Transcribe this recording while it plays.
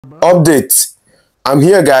Update. I'm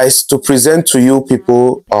here, guys, to present to you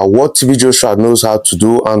people what TB Joshua knows how to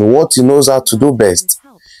do and what he knows how to do best.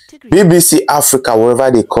 BBC Africa, wherever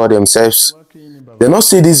they call themselves, they not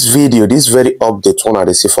see this video, this very update one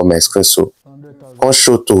they see from my screen, so can't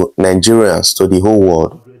show to Nigerians, to the whole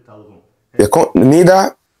world. They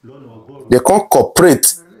can't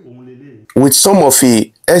cooperate with some of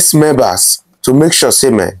the ex-members to make sure, say,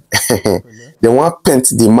 man, they want paint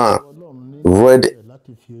the man red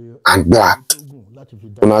and black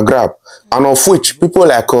on a grab, and of which people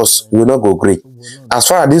like us will not go great. As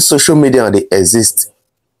far as this social media they exist,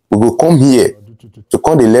 we will come here to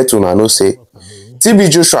come the let una know say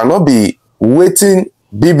TB Joshua not be waiting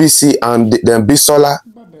BBC and then Bisola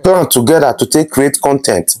plan together to take create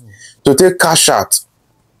content, to take cash out,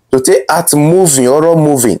 to take art moving, horror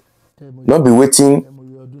moving. Not be waiting,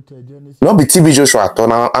 not be TB Joshua,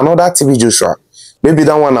 another TB Joshua. Maybe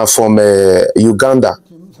that one from Uganda.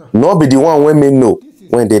 Not be the one when me know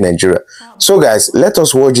when they Nigeria. So guys, let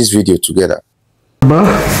us watch this video together.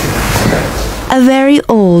 A very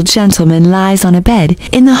old gentleman lies on a bed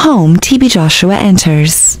in the home TB Joshua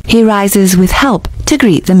enters. He rises with help to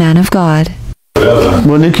greet the man of God.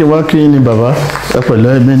 Moniki working in Baba,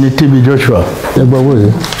 TB Joshua,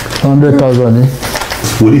 100,000.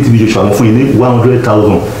 Will it be Joshua for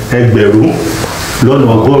 100,000? Egberu, Lord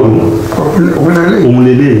Ogoru,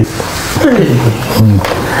 Umlele.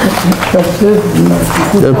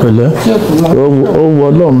 Ó wọ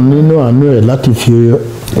Ọlọ́run nínú àánú ẹ̀ láti fi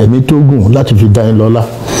ẹ̀mí tó gùn láti fi dá yín lọ́lá.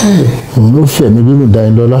 Ó fi ẹ̀mí gígùn dá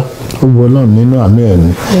yín lọ́lá. Ó wọ Ọlọ́run nínú àánú ẹ̀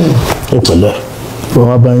ní. Ẹ pẹ̀lẹ́.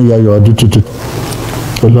 Wọ́n bá ń yayọ̀ ọdún tuntun.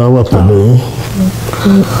 Olúwa wà pẹ̀lú yín.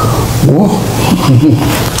 Wọ́n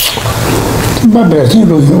tí bá bẹ̀rẹ̀ sí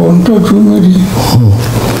ìròyìn ohun tó tún lórí.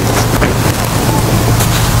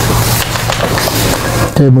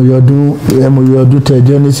 Ẹmọye ọdún tẹ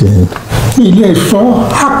jẹ́ nísìnyí. Ilé ìṣọ́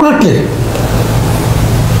apákẹ́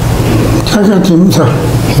ṣáṣá ti ń sà.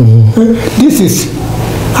 This is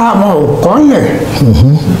àmọ́ òkọ́lẹ̀.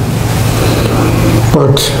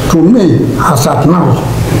 But to me, as at now,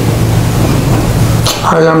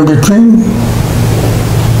 I am between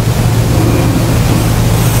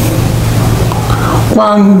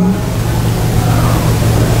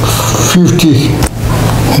 150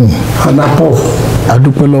 and above.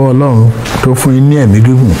 Adúpẹ́ lọ́wọ́ Ọlọ́run tó fún yín ní ẹ̀mí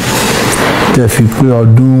gígùn tẹ́ fi pé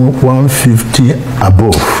ọdún 150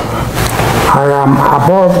 above. I am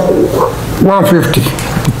above 150.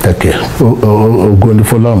 Okay. Ògo ni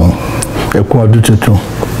fọ́lọ́run. Ẹ kú ọdún tuntun.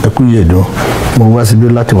 Ẹ kú yèdùn. Mo wá síbí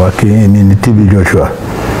láti wá kí yín ní TB Joshua.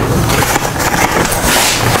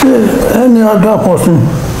 Any other person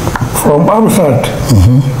from outside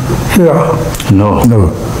here? No.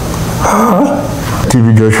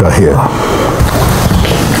 TB Joshua here.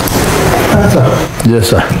 Yes,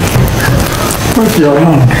 sir. What's your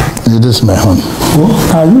hand? It is my hand. Oh,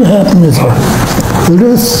 can you help me, sir?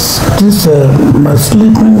 Raise this, my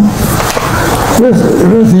sleeping.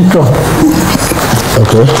 Raise it up.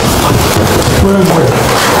 Okay. Well.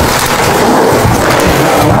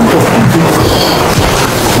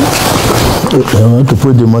 I want to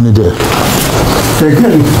put the money there.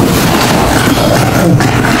 Again.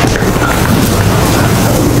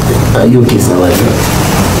 Are you okay, sir?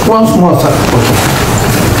 Once more, sir.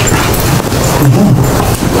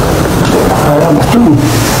 I am too.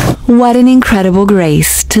 What an incredible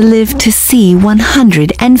grace to live to see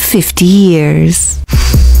 150 years.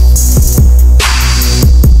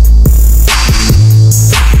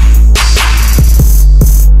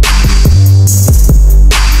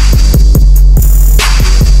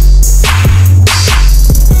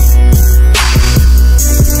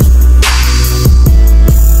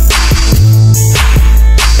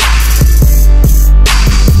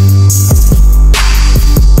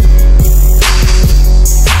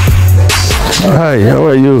 Hi, how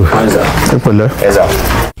are you?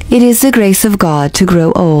 It is the grace of God to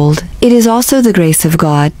grow old. It is also the grace of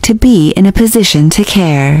God to be in a position to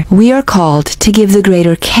care. We are called to give the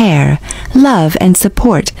greater care, love, and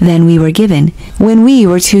support than we were given when we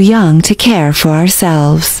were too young to care for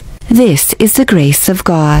ourselves. This is the grace of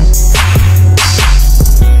God.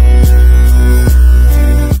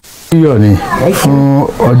 Yoni, fún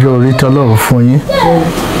ọjọ́ orí tọ́lọ́run fún yín.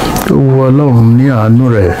 Tó wọ Ọlọ́run ní àánú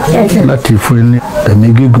rẹ̀ láti fún yín ní ẹ̀mí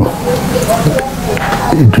gígùn.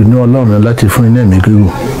 Ìdùnnú Ọlọ́run láti fún yín ní ẹ̀mí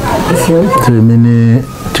gígùn. Tèmi ní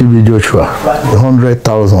TB Joshua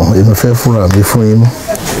 100,000 èmi fẹ́ fúnra mi fún yín.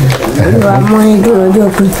 You are my God.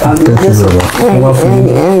 Thank you very much.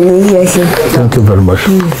 Thank you very much.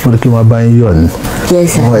 Mo ní kí n máa bá yín yọ̀ ni.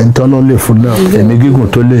 Yes, sir. Ẹni tí Ọlọ́run lè fún náà ẹ̀mí gígùn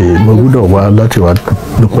tó lè mo gbọ́dọ̀ wá láti wá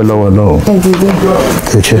dúpẹ́ lọ́wọ́ Ọlọ́run.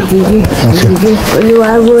 Ẹ ṣé. Olúwa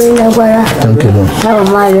gbóyè lágbára. Thank you. Táwọn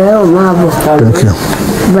máa lọ ẹ̀ ò máa bọ̀. Thank you.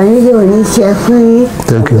 Ìbànújẹ́ ò ní ṣe fún yín.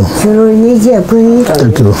 Thank you. Ìṣòro ò ní jẹ́ fún yín.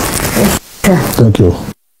 Thank you. Thank you.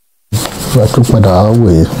 Wà á tún padà wò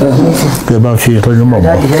yìí. Bí ẹ bá ń fi ìtọ́jú mọ̀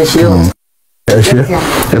mọ́. Ẹ ṣé.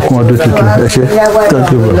 Ẹ kún ọdún tuntun. Ẹ ṣé.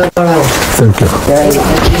 Thank you. Thank you.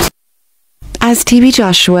 As TB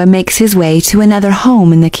Joshua makes his way to another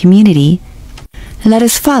home in the community, let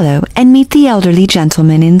us follow and meet the elderly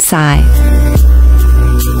gentleman inside.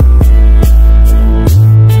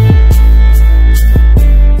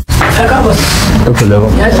 Ẹ pẹ̀lẹ́ o.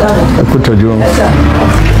 Ẹ kú tọ́jú o.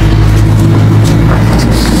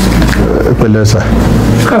 Ẹ pẹ̀lẹ́ sà.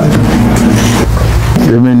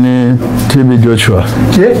 Èmi ni TB Joshua.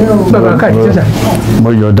 Ṣé bàbá káàdì sà? Mo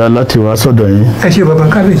yọ̀ọ̀da láti wá sọ́dọ̀ yín. Ẹ ṣe bàbá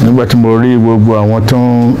kábíyèsí. Nígbà tí mo rí gbogbo àwọn tó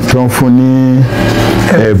ń fún ní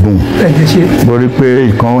ẹ̀bùn, Ẹ ṣe. mo rí pé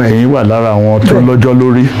ìkan ẹ̀yin wà lára àwọn tó lọ́jọ́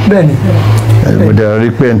lórí. Bẹ́ẹ̀ni. Mo dẹ̀ rí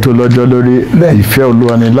pé ẹni tó lọ́jọ́ lórí ìfẹ́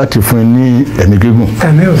Olúwa ni láti fún yín ní ẹ̀mí gígùn.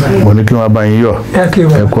 Àmín o sà. Mo ní kí wọ́n bá yín yọ̀.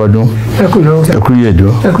 Ẹ kú ọdún. Ẹ kú náà sà. Ẹ kú yèdó.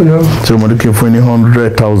 Ẹ kú náà. So mo ní kí n fún yín ní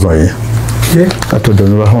 100,000 yìí. Ṣé. Àtọ̀dọ̀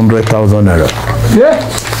mi wá 100,000 naira. Ṣé.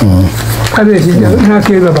 Kábíyèsí náà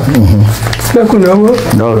kí bàbá. Ẹ kú náà wọ́.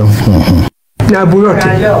 Na burote.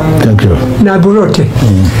 Thank you. Na burote.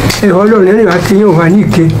 Ọlọ́run ẹni wá kí yóò wá ní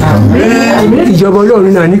ìké. Ìjọba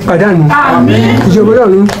Ọlọ́run náà ní pàdánù. Ìjọba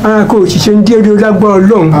Ọlọ́run ara kò òṣìṣẹ́ ń dé lágbá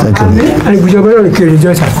Ọlọ́run. Ìjọba Ọlọ́run kéré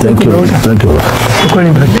jọ́sà. Thank you. Thank you. Ọkọ ní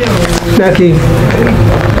bàbá. Láàkì.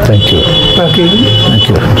 Thank you. Láàkì. Thank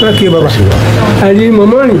you. Láàkì bàbá. Àlè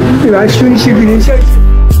mọ̀mọ́ rìn ìwà ṣúní síbi ní iṣẹ́.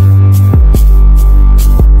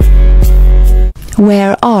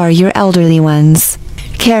 Where are your elderly ones?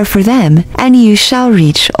 Care for them, and you shall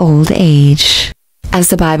reach old age. As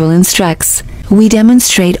the Bible instructs, we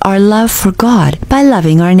demonstrate our love for God by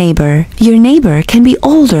loving our neighbor. Your neighbor can be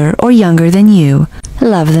older or younger than you.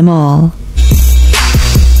 Love them all.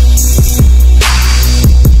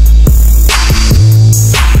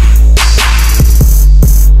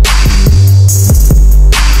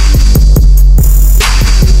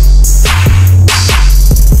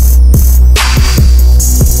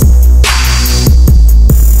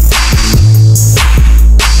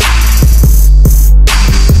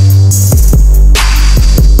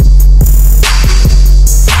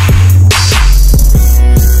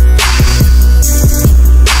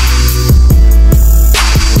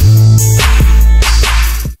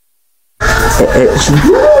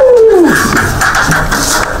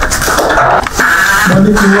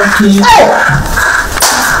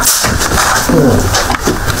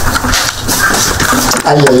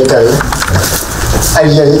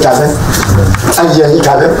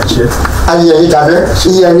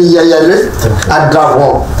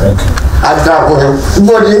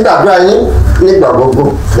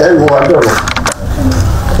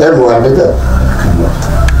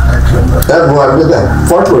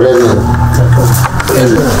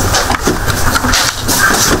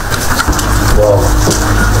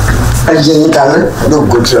 Ayé yín kalẹ̀ ló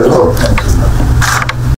gòtì ọlọ́run.